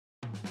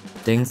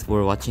Thanks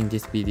for watching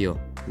this video.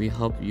 We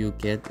hope you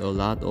get a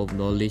lot of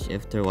knowledge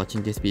after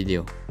watching this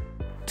video.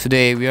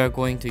 Today we are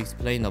going to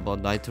explain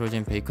about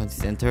nitrogen vacancy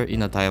center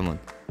in a diamond.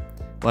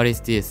 What is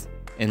this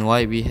and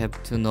why we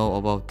have to know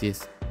about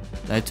this?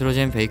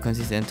 Nitrogen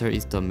vacancy center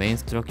is the main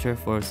structure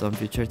for some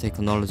future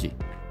technology.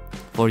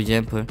 For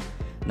example,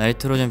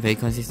 nitrogen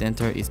vacancy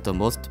center is the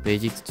most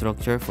basic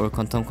structure for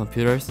quantum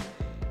computers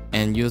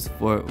and used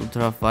for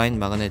ultrafine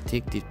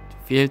magnetic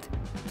field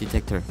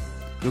detector.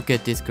 Look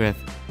at this graph.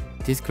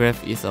 This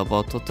graph is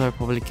about total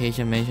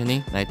publication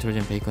mentioning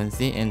nitrogen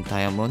vacancy and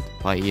diamond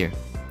by year.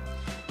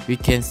 We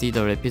can see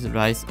the rapid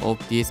rise of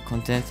this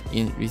content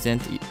in recent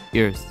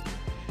years.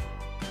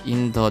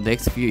 In the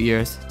next few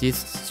years, this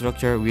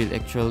structure will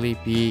actually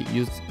be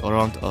used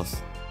around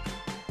us.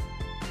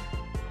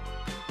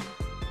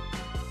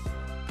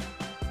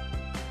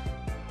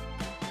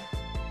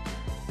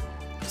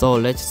 So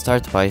let's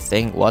start by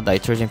saying what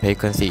nitrogen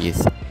vacancy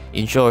is.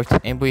 In short,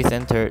 MV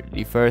center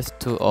refers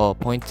to a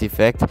point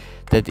defect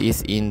that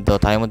is in the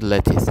diamond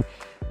lattice.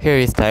 Here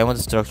is diamond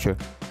structure,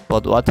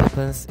 but what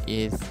happens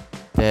is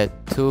that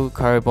two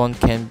carbon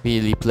can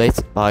be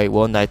replaced by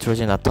one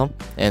nitrogen atom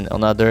and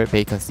another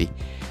vacancy.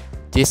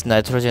 These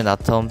nitrogen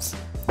atoms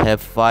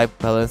have 5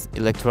 valence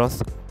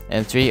electrons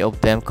and 3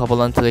 of them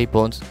covalently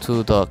bond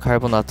to the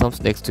carbon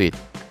atoms next to it.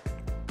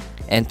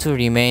 And 2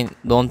 remain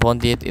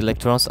non-bonded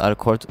electrons are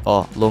called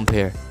a lone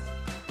pair.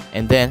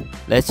 And then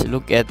let's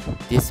look at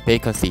this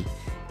vacancy.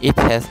 It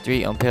has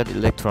 3 unpaired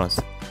electrons.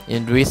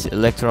 In Lewis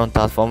electron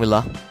dot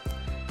formula,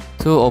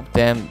 2 of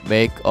them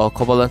make a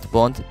covalent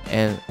bond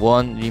and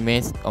 1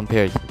 remains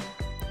unpaired.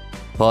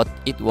 But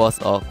it was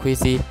a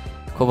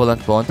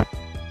quasi-covalent bond.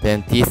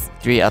 Then these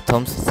 3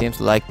 atoms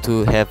seems like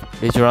to have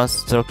resonance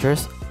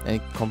structures and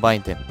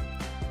combine them.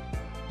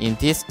 In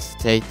this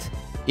state,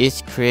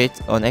 each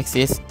creates an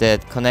axis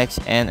that connects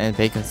N and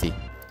vacancy.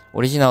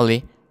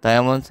 Originally,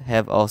 diamonds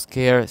have a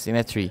square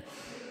symmetry,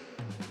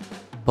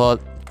 but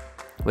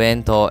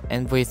when the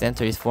MV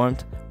center is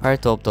formed,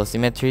 part of the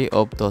symmetry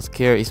of the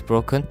square is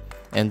broken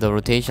and the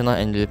rotational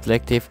and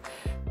reflective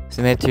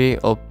symmetry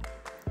of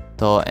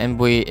the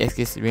MV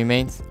axis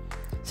remains.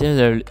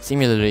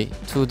 Similarly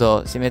to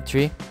the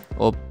symmetry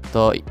of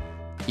the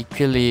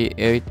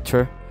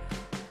equilateral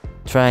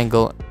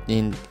triangle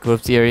in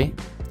group theory,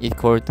 it's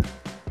called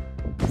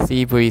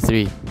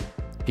CV3.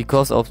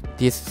 Because of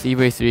this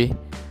CV3,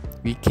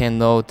 we can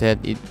know that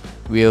it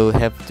will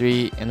have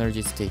 3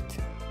 energy states.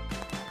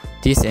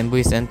 This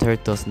MV center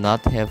does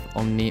not have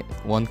only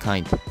one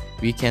kind.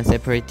 We can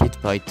separate it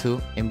by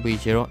 2,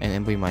 MV0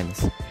 and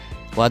MV-.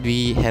 What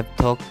we have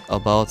talked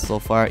about so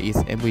far is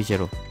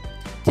MV0.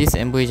 This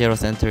MV0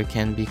 center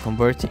can be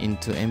converted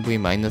into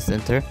MV-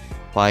 center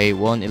by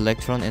 1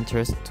 electron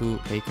enters to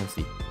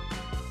vacancy.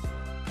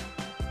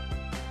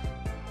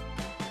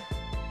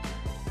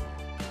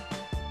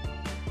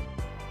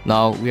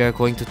 Now we are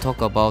going to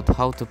talk about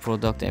how to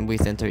product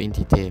MV center in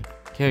detail.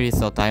 Here is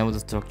a diamond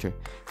structure.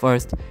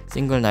 First,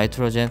 single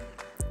nitrogen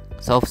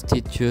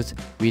substitutes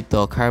with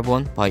the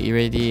carbon by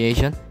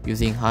irradiation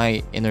using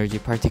high energy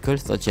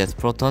particles such as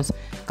protons,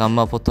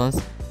 gamma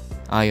photons,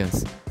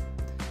 ions.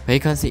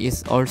 Vacancy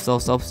is also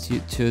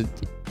substituted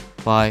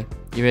by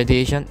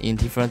irradiation in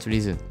different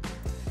regions.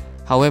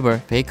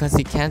 However,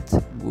 vacancy can't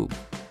move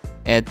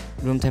at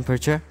room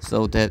temperature,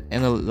 so that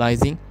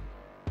analyzing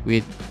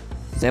with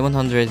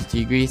 700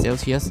 degrees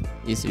Celsius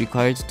is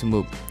required to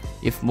move.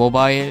 If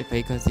mobile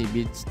vacancy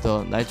meets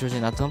the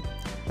nitrogen atom,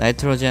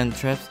 nitrogen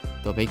traps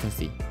the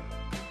vacancy.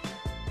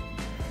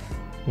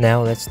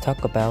 Now let's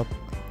talk about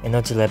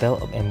energy level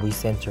of MV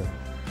center.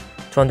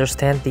 To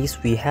understand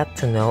this, we have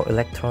to know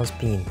electron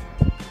spin.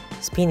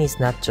 Spin is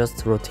not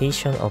just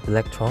rotation of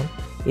electron,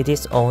 it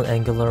is own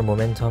angular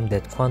momentum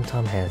that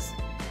quantum has.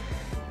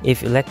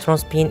 If electron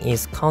spin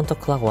is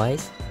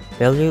counterclockwise,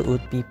 value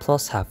would be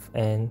 +½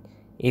 and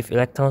if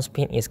electron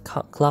spin is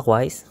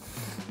clockwise,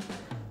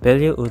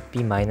 value would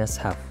be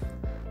 -½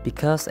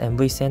 Because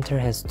MV center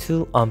has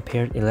 2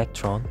 unpaired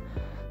electrons,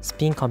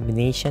 spin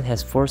combination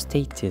has 4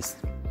 states: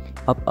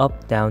 up,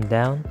 up, down,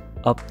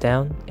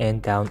 down,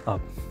 and down,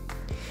 up.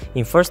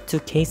 In first 2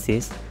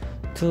 cases,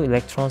 2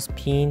 electron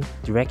spin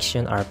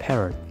directions are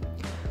paired,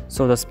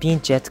 so the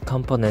spin jet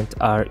components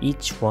are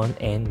each 1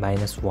 and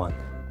 -1.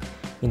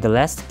 In the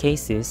last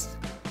cases,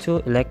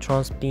 2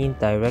 electron spin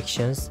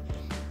directions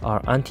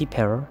are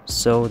antipaired,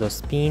 so the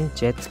spin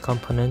jet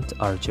components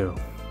are 0.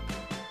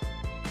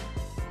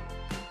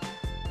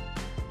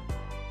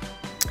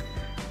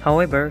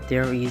 However,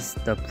 there is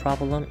the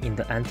problem in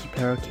the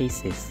antipaired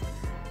cases.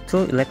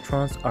 2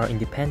 electrons are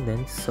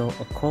independent, so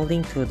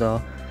according to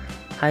the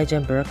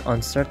Heisenberg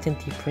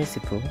uncertainty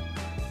principle,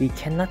 we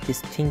cannot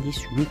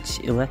distinguish which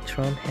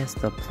electron has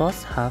the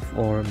 +½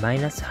 or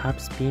 -½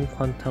 spin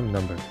quantum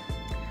number.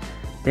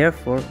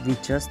 Therefore, we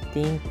just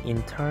think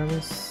in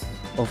terms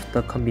of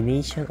the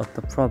combination of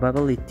the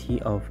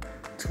probability of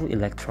 2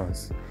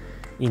 electrons.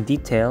 In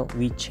detail,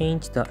 we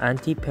change the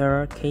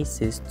antipaired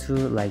cases to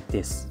like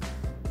this.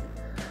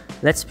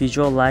 Let's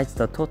visualize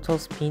the total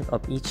spin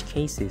of each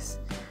cases.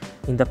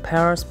 In the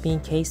parallel spin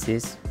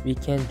cases, we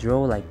can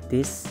draw like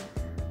this,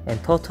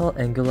 and total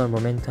angular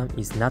momentum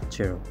is not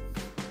zero.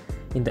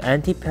 In the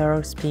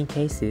anti-parallel spin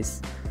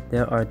cases,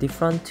 there are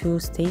different two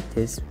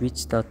states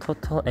which the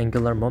total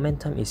angular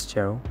momentum is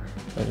zero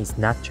and is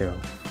not zero.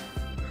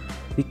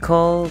 We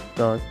call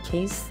the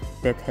case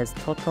that has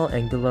total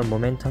angular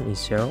momentum is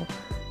zero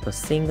the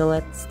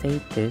singlet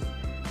state,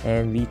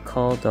 and we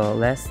call the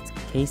last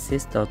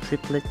cases the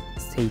triplet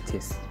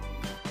states.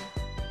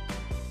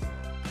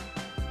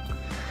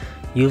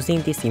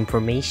 Using this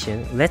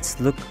information, let's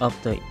look up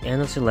the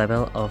energy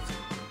level of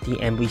the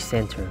MV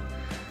center.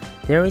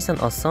 There is an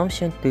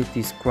assumption to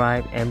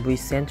describe MV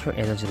center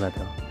energy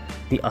level.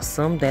 We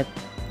assume that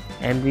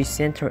MV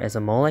center as a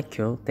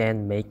molecule,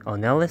 then make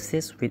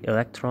analysis with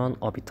electron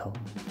orbital.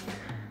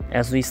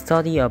 As we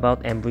study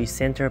about MV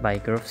center by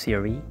group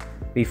theory,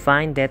 we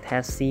find that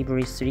has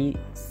Seabury-3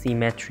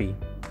 symmetry,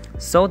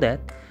 so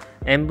that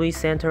MV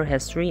center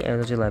has three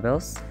energy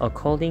levels.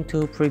 According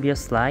to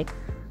previous slide,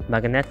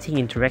 magnetic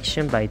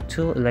interaction by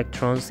two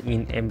electrons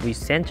in MV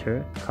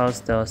center cause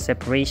the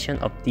separation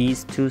of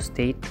these two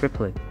state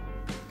triplet.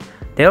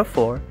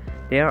 Therefore,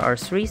 there are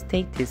three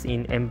states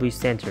in MV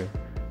center: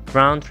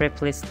 ground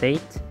triplet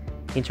state,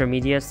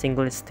 intermediate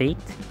singlet state,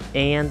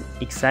 and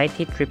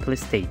excited triplet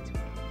state.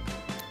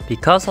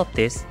 Because of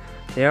this,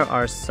 there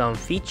are some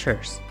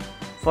features.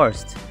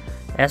 First,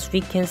 as we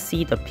can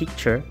see the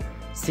picture,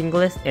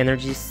 singlet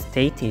energy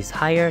state is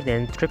higher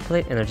than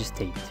triplet energy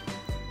state.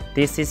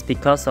 This is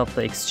because of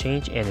the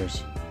exchange energy.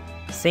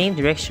 Same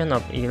direction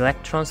of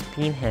electron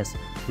spin has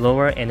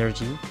lower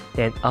energy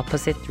than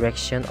opposite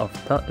direction of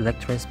the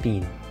electron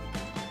spin.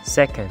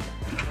 Second,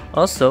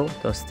 also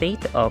the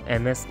state of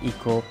ms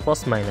equal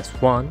plus minus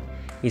 1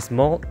 is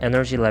more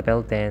energy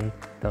level than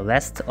the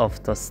rest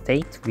of the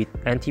state with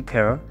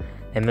antipair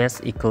ms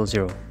equals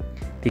 0,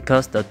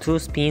 because the two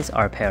spins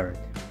are paired.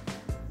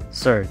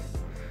 Third,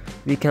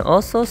 we can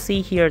also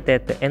see here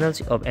that the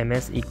energy of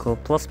ms equal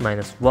plus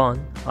minus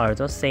 1 are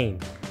the same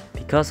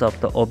because of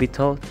the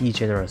orbital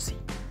degeneracy.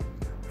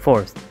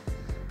 Fourth,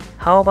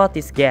 how about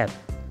this gap?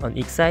 On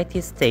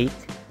excited state,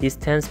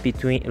 distance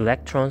between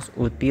electrons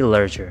would be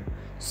larger,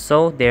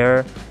 so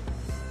their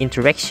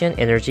interaction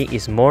energy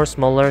is more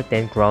smaller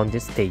than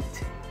grounded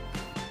state.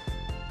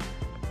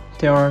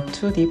 There are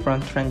two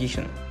different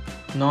transitions,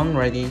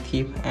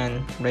 non-radiative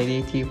and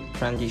radiative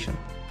transition.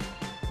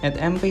 At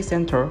MV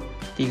center,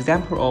 the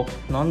example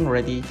of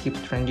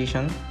non-radiative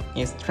transition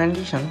is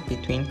transition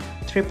between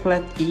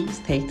triplet E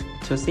state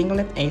to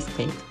singlet A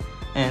state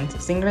and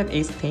singlet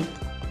A state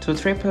to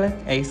triplet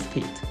A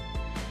state.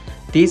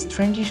 These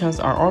transitions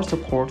are also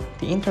called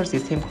the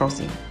intersystem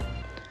crossing.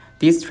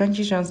 These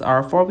transitions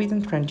are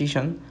forbidden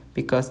transition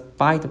because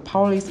by the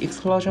Pauli's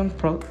exclusion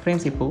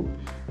principle,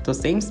 the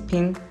same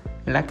spin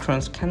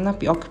electrons cannot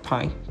be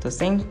occupied the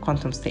same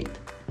quantum state.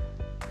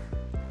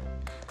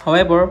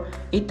 However,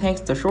 it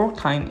takes the short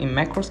time in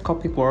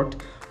macroscopic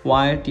world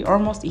while the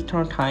almost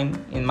eternal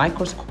time in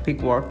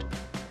microscopic world,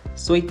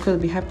 so it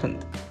could be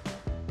happened.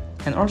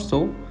 And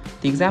also,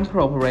 the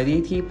example of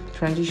radiative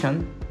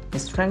transition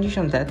is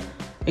transition that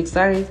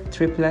excited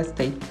triplet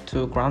state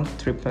to ground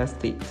triplet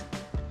state.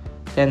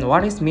 Then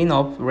what is mean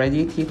of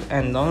radiative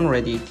and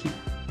non-radiative?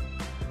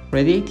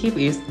 Radiative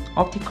is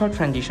optical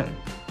transition,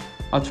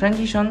 a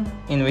transition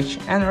in which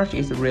energy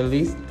is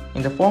released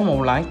in the form of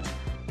light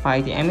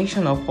by the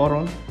emission of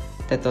photon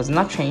that does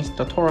not change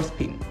the total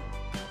spin.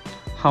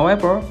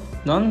 However,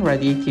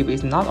 non-radiative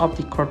is not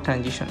optical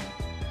transition.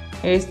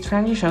 It is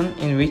transition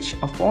in which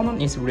a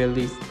photon is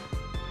released.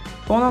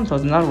 Photon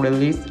does not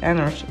release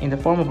energy in the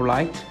form of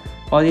light,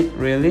 but it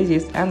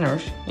releases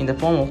energy in the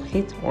form of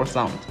heat or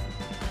sound.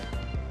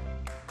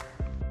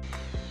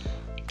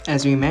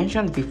 As we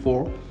mentioned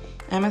before,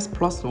 ms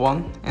plus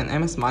 1 and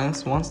ms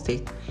minus 1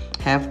 state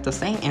have the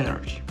same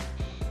energy.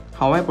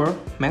 However,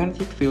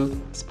 magnetic field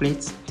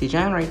splits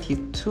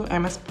degenerated to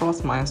ms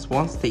plus minus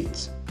 1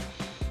 states.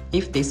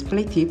 If they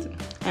split it,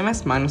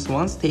 ms minus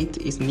 1 state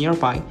is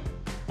nearby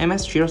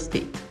ms 0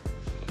 state.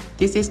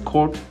 This is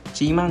called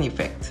Zeeman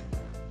effect.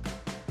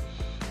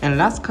 And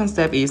last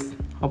concept is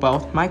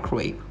about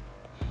microwave.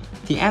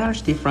 The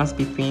energy difference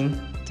between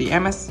the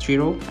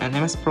ms0 and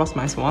ms plus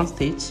minus 1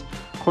 states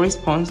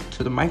corresponds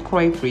to the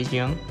microwave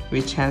region,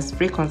 which has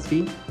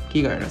frequency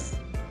gigahertz.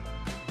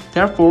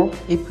 Therefore,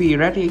 if we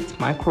irradiate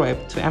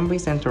microwave to MV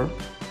center,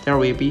 there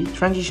will be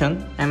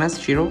transition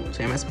ms0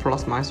 to ms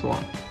plus minus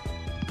 1.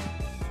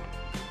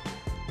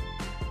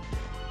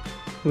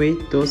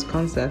 With those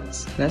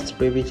concepts, let's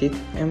revisit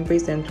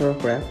MV center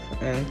graph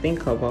and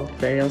think about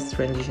various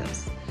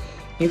transitions.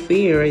 If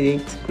we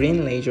irradiate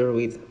green laser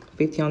with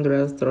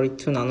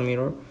 1532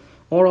 nanometer,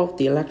 all of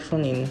the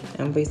electrons in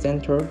MV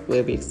center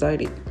will be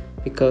excited,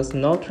 because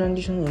no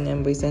transition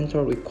in MV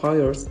center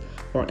requires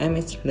or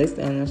emits less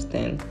energy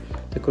than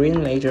the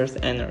green laser's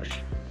energy.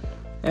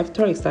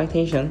 After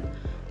excitation,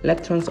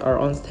 electrons are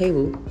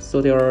unstable,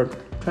 so there are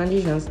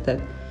transitions that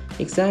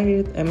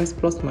excited ms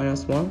plus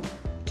minus 1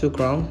 to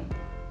ground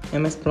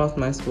ms plus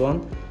minus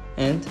 1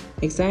 and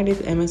excited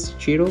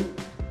ms0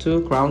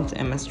 to ground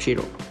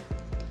ms0.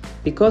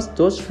 Because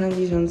those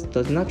transitions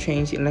does not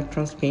change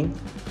electron spin,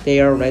 they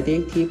are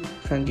radiative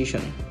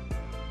transition.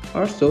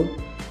 Also,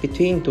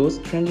 between those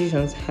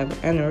transitions have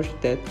energy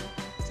that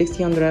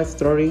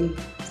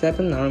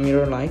 637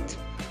 nanometer light,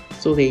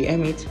 so they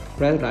emit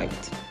red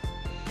light.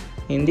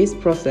 In this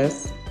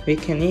process, we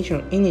can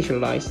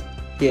initialize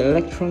the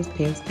electron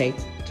spin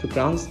state to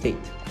ground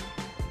state.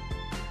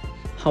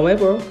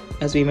 However,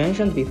 as we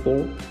mentioned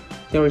before,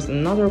 there is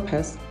another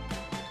path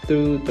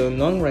through the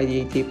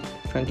non-radiative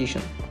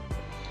transition.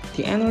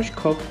 The energy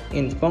curve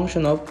in the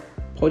function of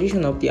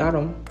position of the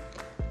atom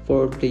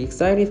for the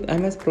excited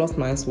ms plus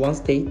minus 1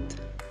 state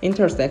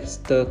intersects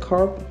the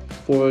curve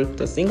for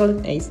the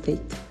singlet A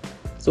state,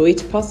 so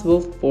it's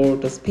possible for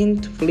the spin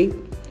to flip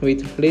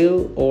with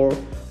little or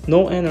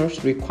no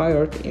energy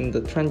required in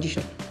the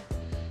transition.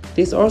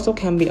 This also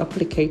can be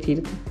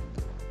applied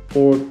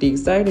for the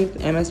excited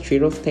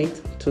ms0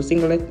 state to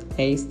singlet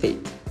A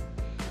state.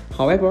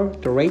 However,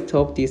 the rate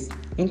of this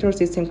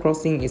intersystem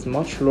crossing is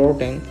much lower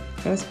than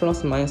ms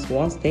plus minus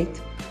 1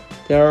 state.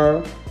 There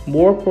are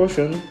more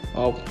portions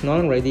of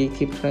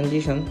non-radiative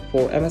transition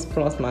for ms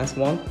plus minus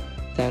 1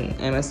 than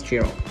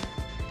ms0.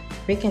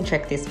 We can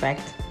check this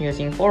fact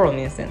using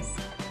photoluminescence.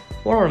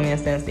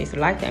 Photoluminescence is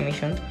light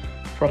emission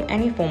from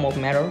any form of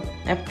matter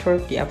after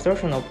the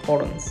absorption of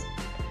photons.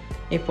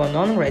 If a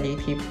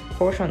non-radiative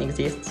portion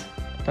exists,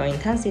 the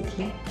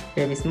intensity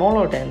will be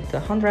smaller than the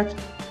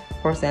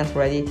 100%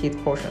 radiated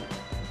portion.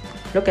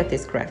 Look at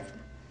this graph.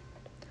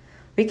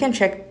 We can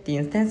check the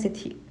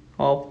intensity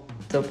of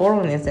the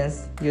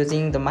photoluminescence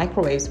using the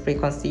microwave's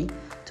frequency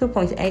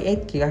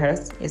 2.88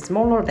 GHz is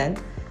smaller than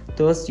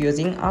those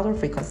using other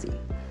frequency.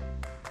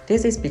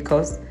 This is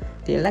because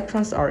the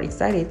electrons are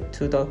excited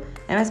to the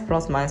ms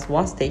plus minus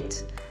 1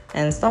 state,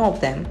 and some of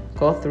them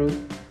go through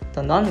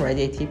the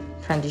non-radiative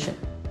transition.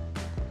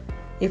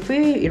 If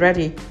we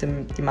irradiate the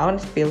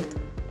magnetic field,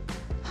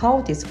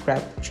 how this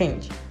graph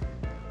change?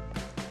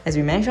 As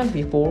we mentioned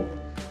before,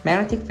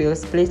 magnetic field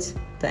splits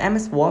the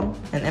ms1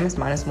 and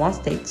ms-1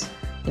 states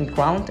in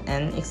ground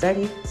and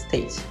excited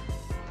states.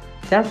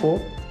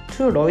 Therefore,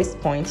 two lowest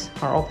points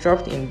are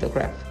observed in the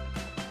graph.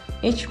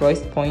 Each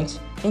lowest point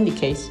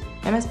indicates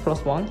ms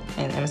plus 1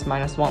 and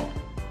ms-1.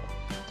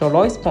 The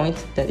lowest point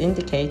that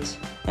indicates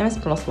ms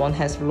plus 1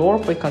 has lower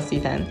frequency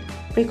than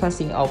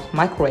frequency of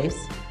microwaves,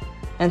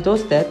 and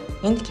those that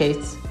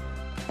indicates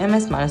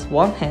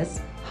ms-1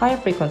 has higher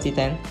frequency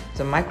than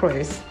the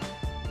microwave's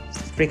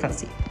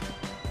frequency.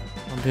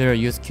 Computer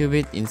use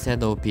qubit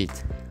instead of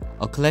bit.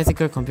 A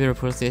classical computer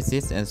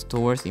processes and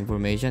stores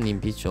information in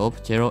bits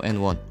of 0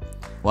 and 1,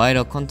 while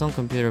a quantum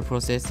computer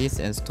processes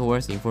and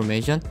stores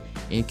information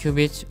in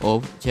qubits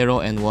of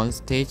 0 and 1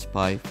 staged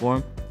by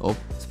form of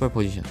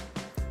superposition.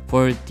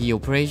 For the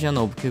operation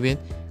of qubit,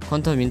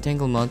 quantum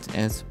entanglement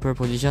and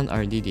superposition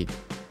are needed.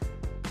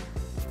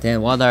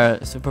 Then what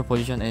are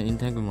superposition and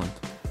entanglement?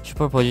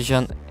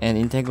 Superposition and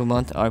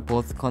entanglement are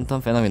both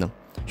quantum phenomena.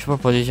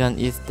 Superposition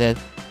is that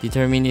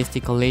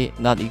deterministically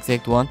not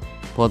exact one,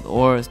 but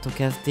all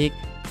stochastic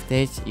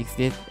states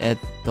exist at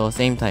the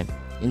same time.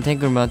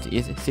 Entanglement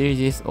is a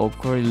series of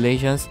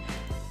correlations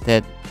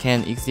that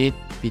can exist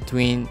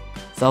between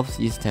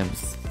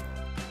subsystems.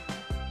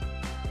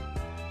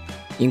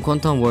 In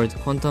quantum world,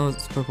 quantum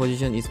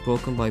superposition is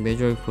broken by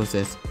measuring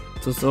process.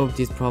 To solve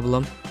this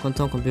problem,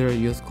 quantum computers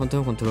use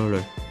quantum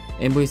controller.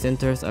 MV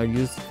centers are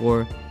used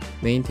for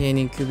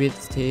maintaining qubit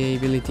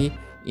stability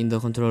in the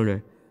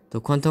controller. The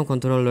quantum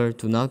controller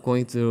do not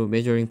going through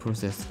measuring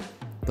process.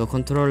 The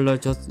controller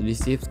just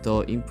receives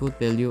the input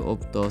value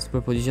of the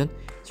superposition,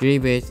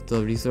 derivates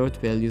the result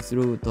value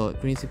through the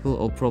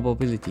principle of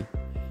probability,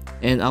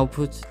 and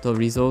outputs the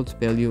result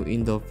value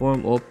in the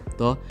form of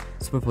the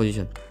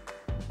superposition.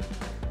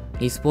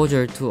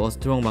 Exposure to a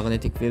strong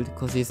magnetic field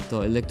causes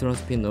the electron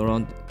spin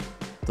around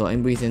the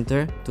MV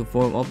center to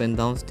form up and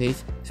down stage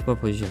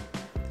superposition.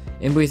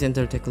 MV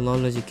center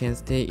technology can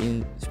stay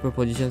in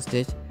superposition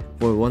stage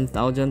for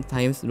 1000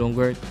 times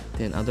longer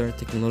than other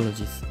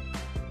technologies.